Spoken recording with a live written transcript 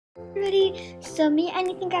Everybody, so me,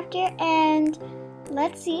 Anything Crafter, and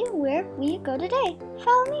let's see where we go today.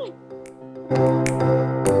 Follow me.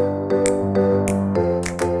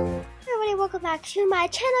 Everybody, welcome back to my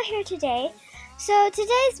channel here today. So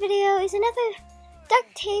today's video is another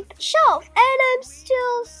duct tape shelf, and I'm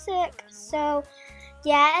still sick. So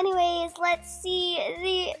yeah, anyways, let's see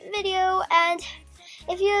the video, and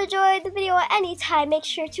if you enjoyed the video at any time, make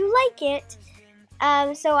sure to like it.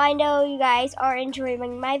 So I know you guys are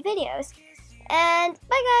enjoying my videos. And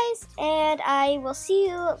bye guys, and I will see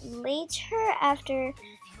you later after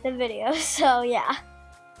the video. So yeah,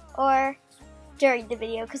 or during the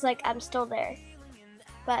video, because like I'm still there.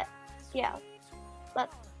 But yeah,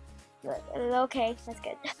 but okay, that's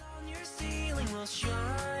good.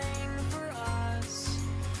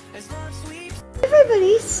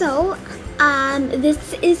 Everybody, so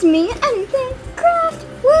this is me, Anything Craft.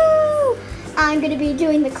 Woo! I'm gonna be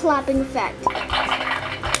doing the clapping effect.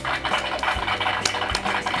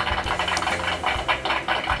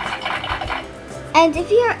 And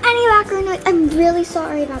if you hear any background noise, I'm really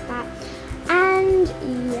sorry about that. And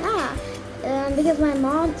yeah, because my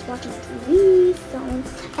mom's watching TV, so.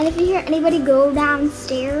 And if you hear anybody go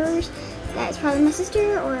downstairs, that's probably my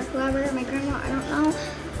sister or whoever, my grandma, I don't know.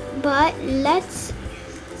 But let's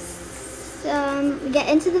get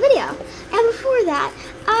into the video. And before that,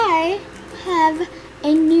 I have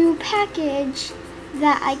a new package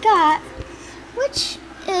that I got, which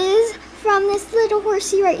is from this little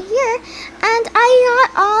horsey right here, and I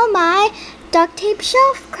got all my duct tape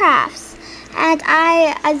shelf crafts, and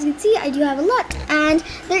as you can see, I do have a lot, and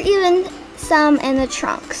there are even some in the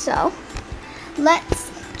trunk. So let's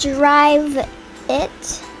drive it.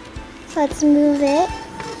 So let's move it.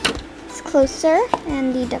 It's closer,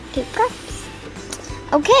 and the duct tape crafts.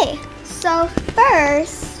 Okay, so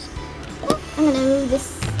first I'm gonna move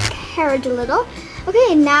this carriage a little.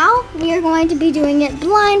 Okay, now we are going to be doing it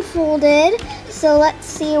blindfolded. So let's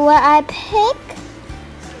see what I pick.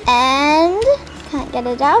 And can't get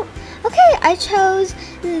it out. Okay, I chose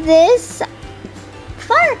this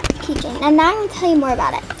flower keychain, and now I'm gonna tell you more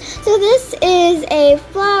about it. So this is a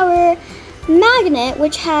flower magnet,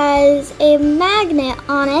 which has a magnet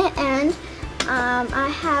on it, and I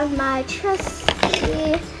have my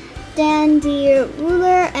trusty dandy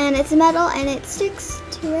ruler, and it's metal and it sticks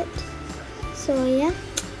to it. So yeah,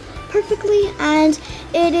 perfectly. And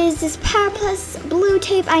it is this Power Plus blue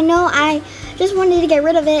tape. I know I just wanted to get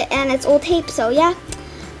rid of it, and it's old tape, so yeah.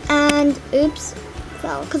 And oops,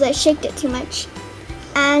 fell because I shaked it too much.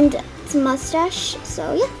 And it's a mustache,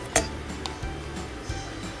 so yeah.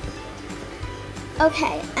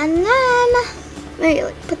 Okay, and then maybe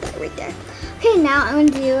like put that right there. Okay, now I'm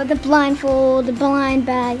gonna do the blindfold, the blind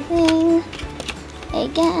bag thing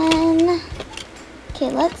again.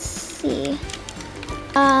 Okay, let's see.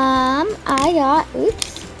 I got,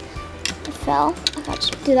 oops, it fell. I got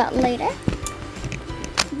to do that later.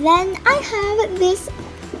 Then I have this,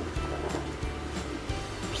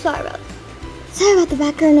 sorry about the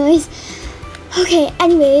background noise. Okay,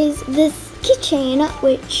 anyways, this keychain,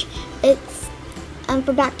 which it's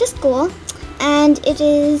for back to school, and it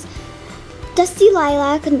is Dusty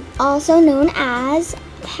Lilac, also known as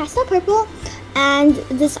Pastel Purple, and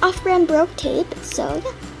this off-brand broke tape, so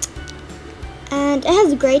yeah. And it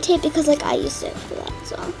has gray tape because like I used it for that,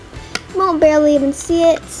 so you won't barely even see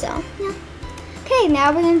it, so yeah. Okay,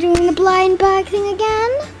 now we're gonna do the blind bag thing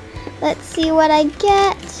again. Let's see what I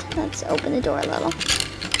get. Let's open the door a little.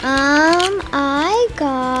 I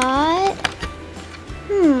got,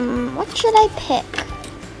 what should I pick?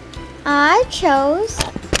 I chose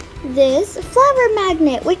this flower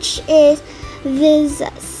magnet, which is this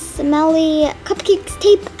smelly cupcakes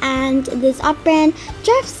tape and this off-brand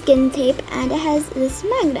draft skin tape, and it has this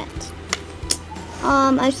magnet.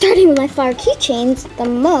 I'm starting with my flower keychains the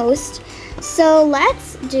most, so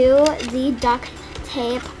let's do the duct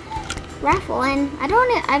tape raffle. And I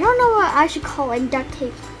don't know what I should call it, duct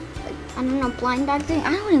tape. Like, I don't know, blind bag thing.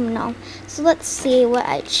 I don't even know. So let's see what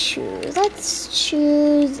I choose. Let's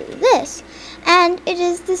choose this. And it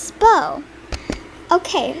is this bow.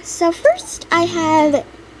 Okay, so first I have,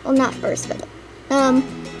 well, not first, but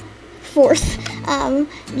fourth,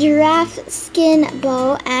 giraffe skin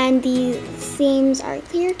bow, and the seams are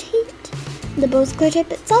clear taped. The bow's clear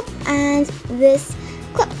taped itself, and this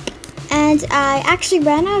clip. And I actually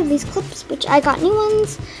ran out of these clips, which I got new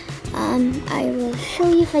ones. I will show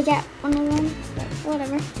you if I get one of them, but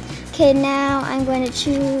whatever. Okay, now I'm going to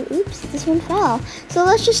choose, oops, this one fell. So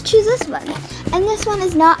let's just choose this one. And this one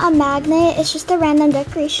is not a magnet, it's just a random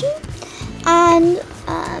decoration. And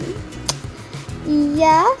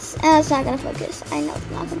yes, and it's not gonna focus. I know it's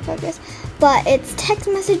not gonna focus. but it's Text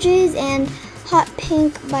Messages and Hot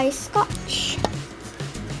Pink by Scotch.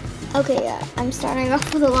 Okay, yeah, I'm starting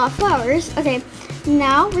off with a lot of flowers. Okay,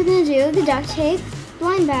 now we're gonna do the duct tape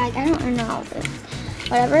blind bag. I don't know, but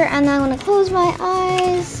whatever. And then I'm gonna close my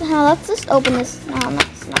eyes. Now let's just open this. No,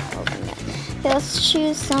 it's not open yet. Okay, let's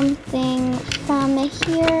choose something from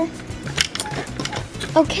here.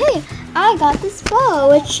 Okay, I got this bow,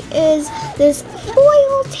 which is this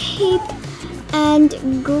foil tape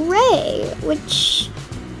and gray, which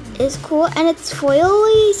is cool, and it's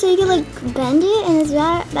foily, so you can like bend it, and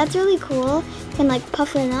that's really cool. You can like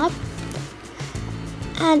puff it up,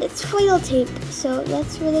 and it's foil tape, so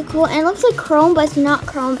that's really cool. And it looks like chrome, but it's not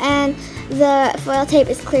chrome, and the foil tape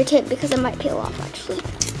is clear tape because it might peel off actually.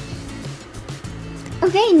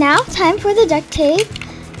 Okay, now time for the duct tape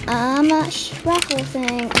raffle thing.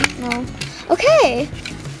 I don't know. Okay,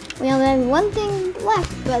 we only have one thing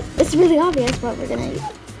left, but it's really obvious what we're gonna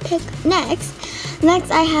pick next.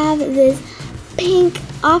 Next, I have this pink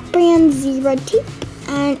off-brand zebra tape,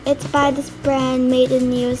 and it's by this brand made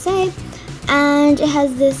in the USA, and it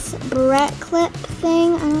has this barrette clip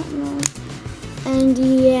thing. I don't know. And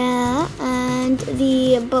yeah, and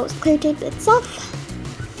the Bose clear tape itself.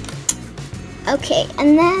 Okay,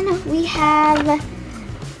 and then we have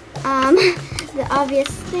the obvious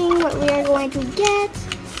thing what we are going to get,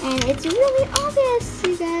 and it's really obvious,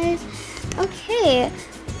 you guys. Okay,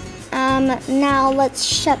 now let's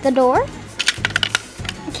shut the door.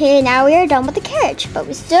 Okay, now we are done with the carriage, but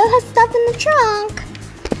we still have stuff in the trunk.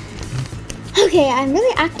 Okay, I'm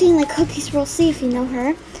really acting like Cookie Swirl C if you know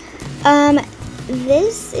her.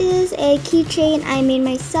 This is a keychain I made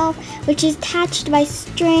myself, which is attached by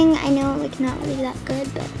string. I know, like, not really that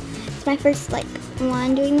good, but it's my first like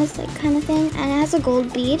one doing this like kind of thing, and it has a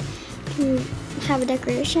gold bead to have a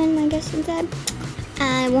decoration, I guess, inside,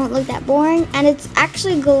 and it won't look that boring. And it's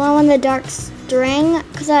actually glow-in-the-dark string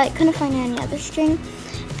because I couldn't find any other string,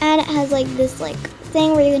 and it has like this like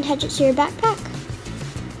thing where you can attach it to your backpack.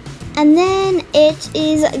 And then it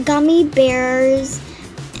is gummy bears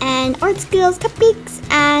and art skills cupcakes,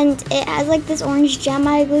 and it has like this orange gem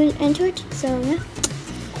I glued into it. So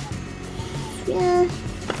yeah.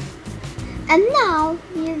 And now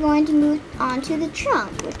we're going to move on to the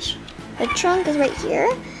trunk, which the trunk is right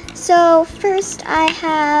here. So first I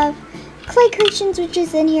have Clay Creations, which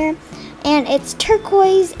is in here, and it's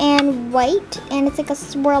turquoise and white, and it's like a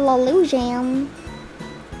swirl illusion.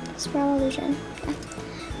 Swirl illusion.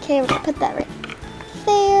 Okay, we're gonna put that right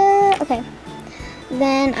there. Okay.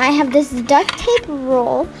 Then I have this duct tape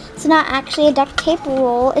roll. It's not actually a duct tape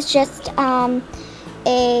roll. It's just a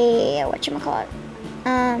whatchamacallit?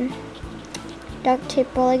 Duct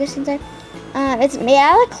tape roll, I guess inside. It's made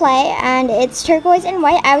out of clay, and it's turquoise and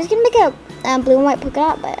white. I was gonna make a blue and white polka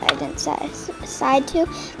dot, but I didn't decide to.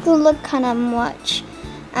 It would look kind of much,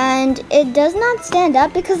 and it does not stand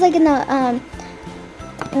up because, like in the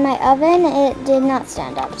in my oven, it did not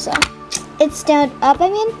stand up. So it stood up, I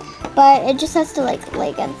mean, but it just has to like lay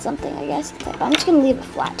against something, I guess. Okay, but I'm just gonna leave it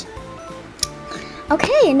flat.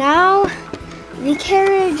 Okay, now the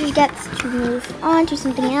carriage gets to move on to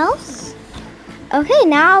something else. Okay,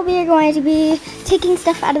 now we are going to be taking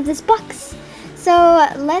stuff out of this box. So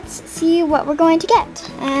let's see what we're going to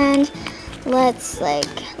get, and let's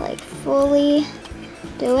like fully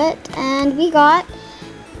do it. And we got,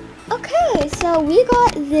 okay, so we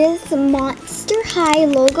got this Monster High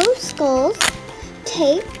logo skulls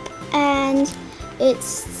tape, and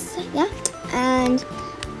it's, yeah, and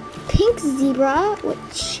pink zebra,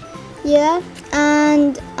 which, yeah,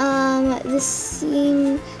 and this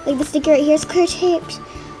seam, like the sticker right here is clear taped,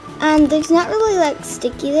 and there's not really like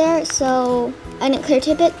sticky there, so I didn't clear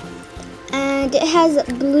tape it, and it has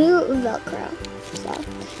blue Velcro, so,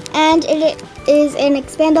 and it is an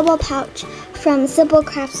expandable pouch from Simple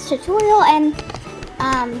Crafts tutorial, and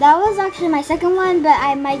that was actually my second one, but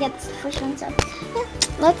I might get the first one, so yeah.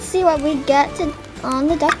 Let's see what we get on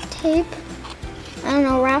the duct tape. I don't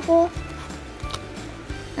know, raffle.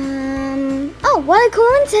 Oh, what a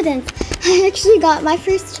coincidence! I actually got my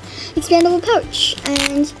first expandable pouch,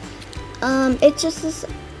 and it's just this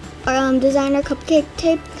designer cupcake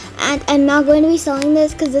tape, and I'm not going to be selling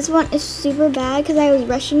this because this one is super bad because I was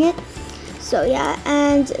rushing it. So yeah,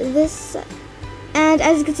 and this, and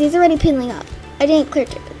as you can see, it's already peeling up. I didn't clear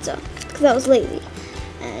tape it, so because I was lazy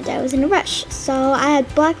and I was in a rush. So I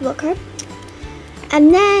had black Velcro,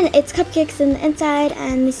 and then it's cupcakes in the inside,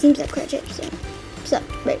 and the seams are clear tape. So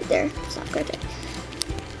right there, it's not clear tape.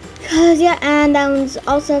 Cause yeah, and that one's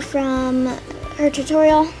also from her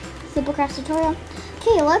tutorial, Simple Crafts tutorial.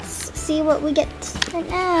 Okay, let's see what we get right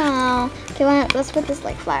now. Okay, let's put this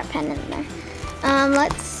like flower pen in there.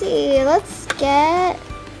 Let's see. Let's get.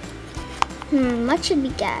 What should we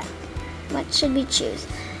get? What should we choose?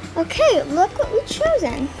 Okay, look what we've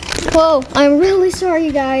chosen. Whoa, I'm really sorry,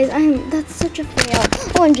 you guys. That's such a fail.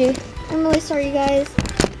 OMG, I'm really sorry, you guys.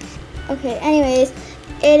 Okay, anyways,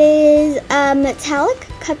 it is metallic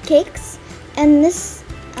cupcakes, and this,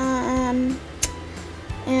 and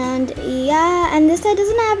yeah, and this side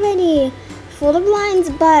doesn't have any folded lines,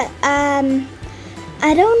 but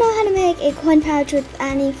I don't know how to make a coin pouch with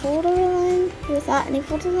any folder lines, without any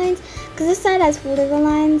folder lines, because this side has folder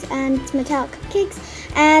lines and it's metallic cupcakes,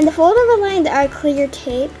 and the folder lines are clear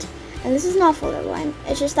taped, and this is not folder line.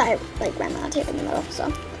 It's just that I like ran out of tape in the middle.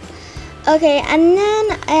 So okay, and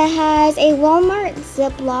then it has a Walmart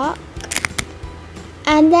Ziploc,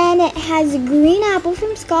 and then it has green apple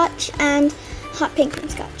from Scotch and hot pink from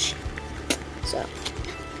Scotch. So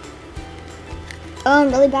I'm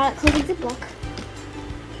really bad at closing Ziploc.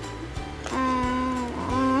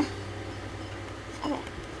 Okay.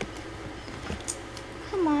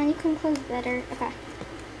 Come on, you can close better. Okay.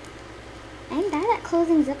 I'm bad at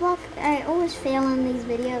closing Ziploc. I always fail in these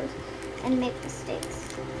videos and make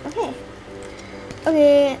mistakes. Okay.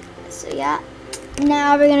 Okay, so yeah.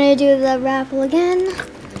 Now we're gonna do the raffle again.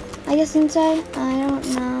 I guess inside. I don't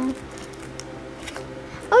know.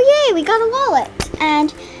 Oh yay, we got a wallet.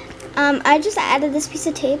 And I just added this piece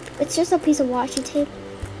of tape. It's just a piece of washi tape.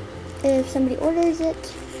 If somebody orders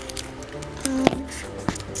it,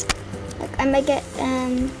 like I might get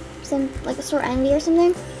some like a store envy or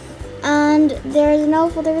something. And there's no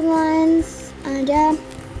folder lines, and yeah,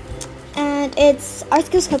 and it's Art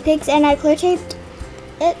Skills cupcakes, and I clear taped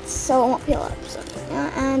it so it won't peel up. So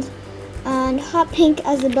yeah, and hot pink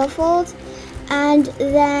as the billfold, and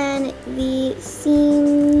then the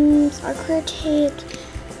seams are clear taped.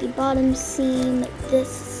 The bottom seam, this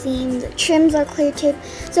seam, the trims are clear taped.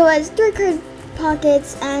 So it has 3 card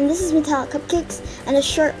pockets, and this is metallic cupcakes, and a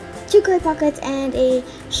short 2 card pockets, and a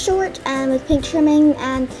short and with pink trimming,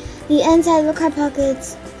 and the inside of the card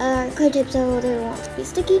pockets are clear taped so they won't be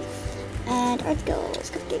sticky. And Art Skills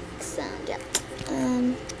cupcakes, and yeah.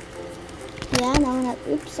 Yeah, now we're not.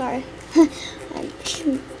 Oops, sorry. I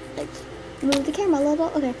like move the camera a little.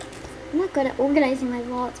 Okay, I'm not good at organizing my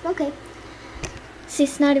wallets, but okay. See,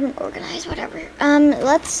 it's not even organized, whatever.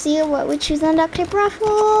 Let's see what we choose on duct tape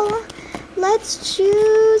raffle. Let's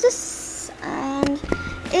choose this, and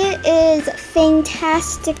it is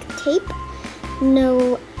fantastic tape.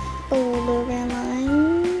 No folder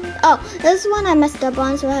lines. Oh, this one I messed up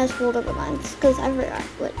on, so it has folder lines because I forgot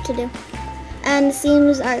what to do. And the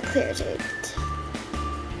seams are clear taped.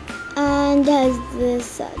 And it has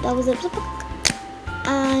this double zip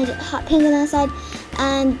and hot pink on the side.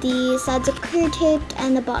 And the sides are clear taped,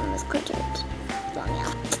 and the bottom is clear taped. So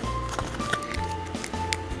yeah.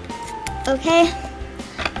 Okay.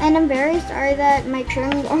 And I'm very sorry that my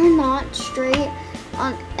trims are not straight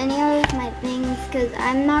on any of my things because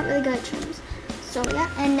I'm not really good at trims. So yeah.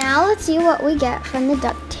 And now let's see what we get from the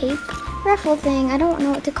duct tape raffle thing. I don't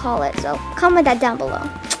know what to call it, so comment that down below.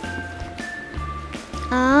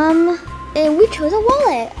 And we chose a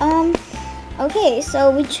wallet. Okay,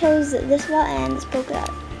 so we chose this wallet and this polka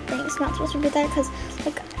dot thing. It's not supposed to be there because,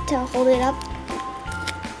 like, to hold it up.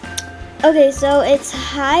 Okay, so it's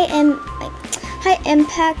high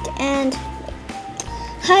impact, and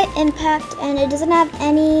it doesn't have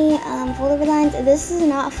any folder lines. This is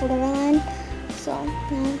not a folder line, so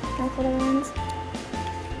no folder lines.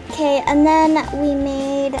 Okay, and then we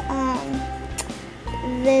made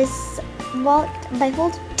this wallet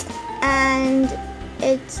bifold, and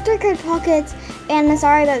it's 3 card pockets, and I'm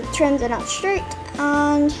sorry that the trims are not straight.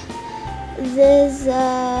 And this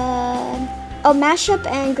mashup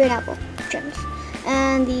and green apple trims,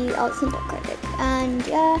 and the all simple card tape, and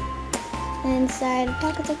yeah, inside the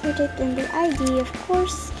pockets are clear taped, and the ID of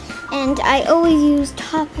course. And I always use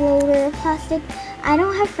top loader plastic. I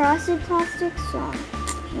don't have frosted plastic, so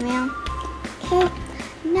yeah. Okay,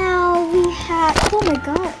 now we have. Oh my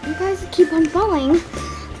god, you guys keep on falling.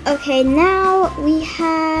 Okay, now we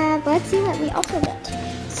have, let's see what we also get.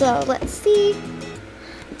 So let's see.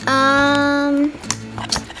 Oh,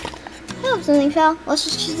 something fell. Let's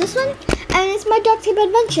just choose this one. And it's my duct tape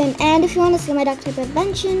invention. And if you want to see my duct tape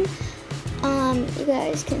invention, you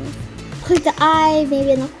guys can click the eye,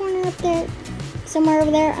 maybe in the corner up there, somewhere over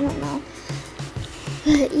there. I don't know.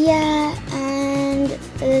 But yeah, and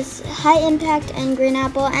this high impact and green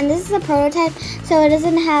apple. And this is a prototype, so it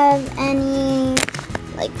doesn't have any.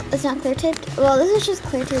 Like, it's not clear taped. Well, this is just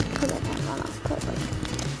clear taped because I can't run off clipboard.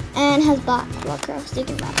 And has black Velcro, so you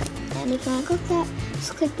can wrap it. And if you want to click that,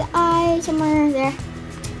 just click the eye somewhere there.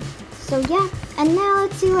 So yeah, and now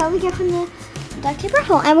let's see what we get from the duct tape our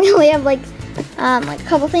hole, and we only have like a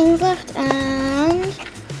couple things left, and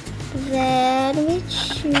then we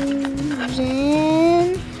choose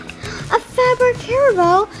in a fabric hair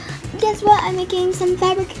bow. Guess what? I'm making some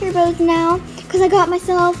fabric hair bows now because I got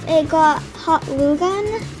myself a hot glue gun,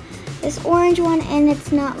 this orange one, and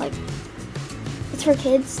it's not like, it's for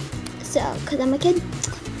kids, so because I'm a kid.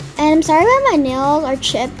 And I'm sorry about my nails are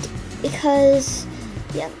chipped because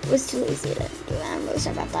yeah, it was too lazy to do it. I'm really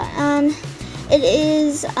sorry about that. It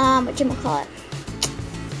is what you call it?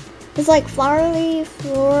 It's like flowery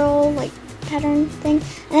floral like pattern thing,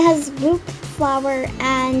 and it has looped flower,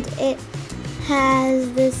 and it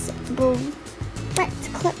has this bright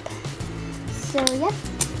clip. So yeah,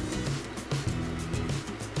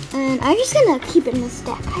 and I'm just gonna keep it in the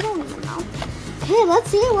stack. I don't even know. Okay, let's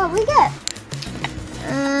see what we get.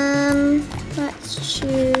 Let's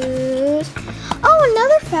choose. Oh,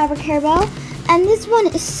 another fabric hair bow, and this one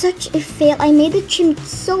is such a fail. I made the trim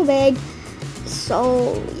so big,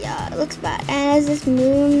 so yeah, it looks bad. And it has this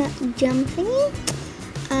moon gem thingy,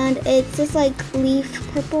 and it's this like leaf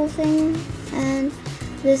purple thing, and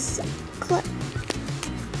this clip.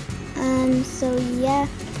 So yeah,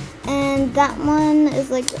 and that one is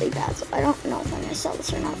like really bad, so I don't know if I'm gonna sell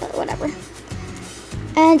this or not, but whatever.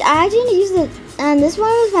 And I didn't use it, and this one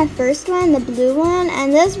was my first one, the blue one,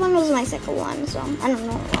 and this one was my second one, so I don't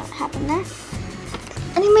know what happened there.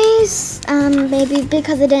 Anyways, maybe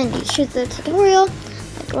because I didn't choose the tutorial,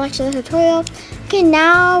 like watch the tutorial. Okay,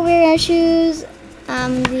 now we're gonna choose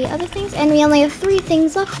the other things, and we only have 3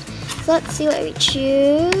 things left. So let's see what we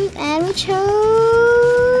choose, and we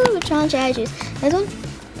chose, which one should I choose?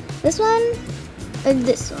 This one, or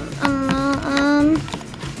this one?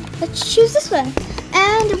 Let's choose this one.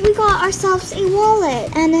 And we got ourselves a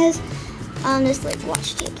wallet, and there's this like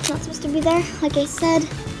watch tape. It's not supposed to be there, like I said.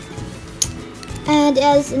 And it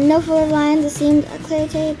has no filler lines. The seams are clear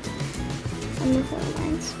taped. No filler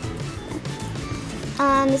lines.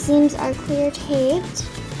 Yeah. The seams are clear taped,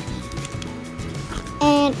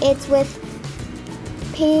 and it's with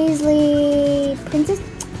Paisley Princess,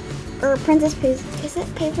 or Princess Paisley. Is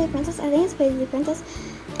it Paisley Princess? I think it's Paisley Princess.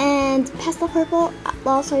 And pastel purple,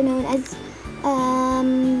 also known as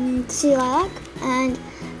sea lilac. And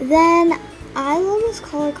then I love this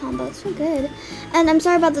color combo, it's so good. And I'm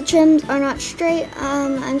sorry about the trims are not straight.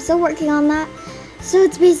 I'm still working on that. So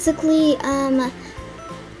it's basically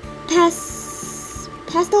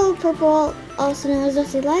pastel purple, also known as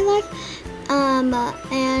sea lilac, and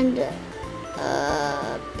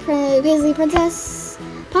Paisley Princess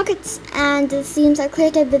pockets. And the seams are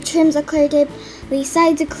clear taped, the trims are clear taped, the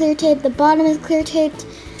sides are clear taped, the bottom is clear taped,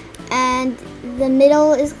 and the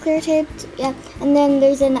middle is clear taped. Yeah, and then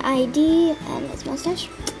there's an ID and this mustache.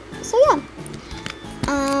 So yeah.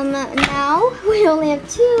 Now we only have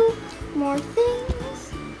 2 more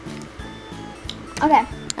things. Okay,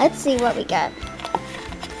 let's see what we get.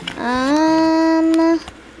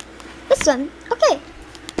 This one. Okay.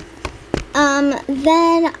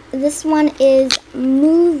 Then this one is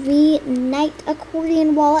Movie Night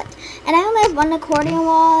accordion wallet, and I only have 1 accordion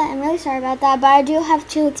wallet. I'm really sorry about that, but I do have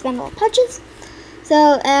 2 expandable pouches.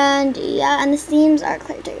 So, and yeah, and the seams are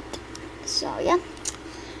clear taped. So yeah,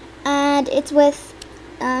 and it's with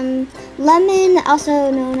lemon,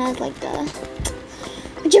 also known as like the,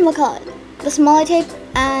 what you call it, the smaller tape,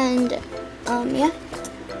 and yeah,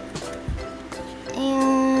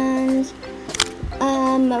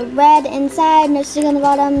 and red inside, no stick on the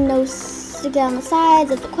bottom, no stick on the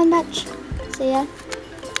sides of the coin batch. So yeah.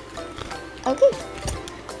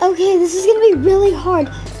 Okay, this is gonna be really hard,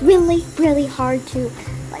 really hard to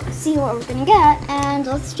like see what we're gonna get. And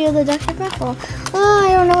let's do the duct tape raffle. Oh,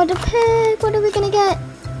 I don't know what to pick. What are we gonna get?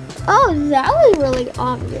 Oh, that was really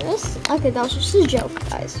obvious. Okay, that was just a joke,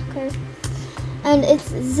 guys. Okay. And it's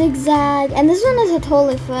zigzag, and this one is a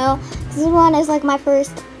totally fail. This one is like my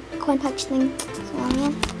first coin patch thing. So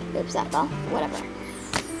yeah, oops, that fell. Whatever.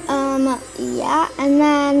 Yeah, and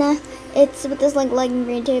then it's with this like light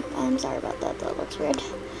green tape. I'm sorry about that. That looks weird.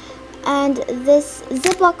 And this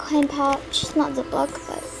Ziploc coin pouch. It's not Ziploc,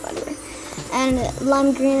 but whatever. And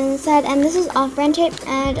lime green inside. And this is off-brand tape,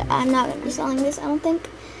 and I'm not gonna be selling this, I don't think.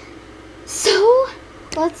 So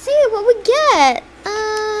let's see what we get.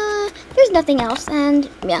 There's nothing else, and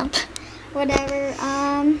yeah, whatever.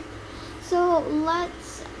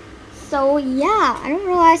 So yeah, I don't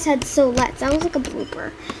realize I said so let's. That was like a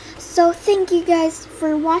blooper. So thank you guys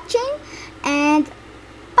for watching, and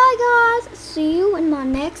bye guys. See you in my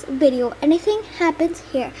next video. Anything happens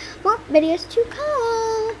here, more videos to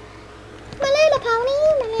come. My little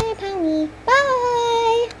pony.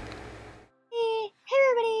 Bye. Hey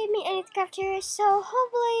everybody, me Craft here. So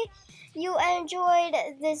hopefully you enjoyed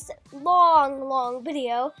this long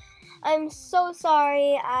video. I'm so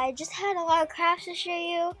sorry. I just had a lot of crafts to show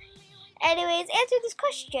you. Anyways, answer this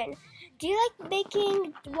question. Do you like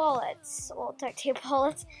making wallets? Well, duct tape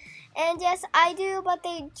wallets. And yes, I do, but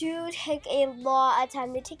they do take a lot of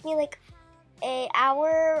time. They take me like an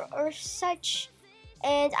hour or such.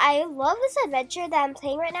 And I love this adventure that I'm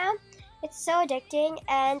playing right now. It's so addicting.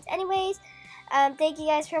 And anyways, thank you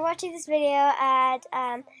guys for watching this video.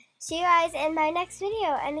 And see you guys in my next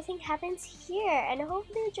video. Anything happens here. And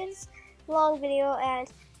hopefully you enjoy this long video.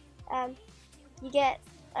 And you get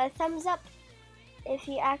a thumbs up if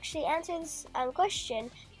you actually answer this question.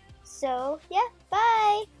 So yeah,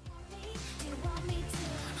 bye!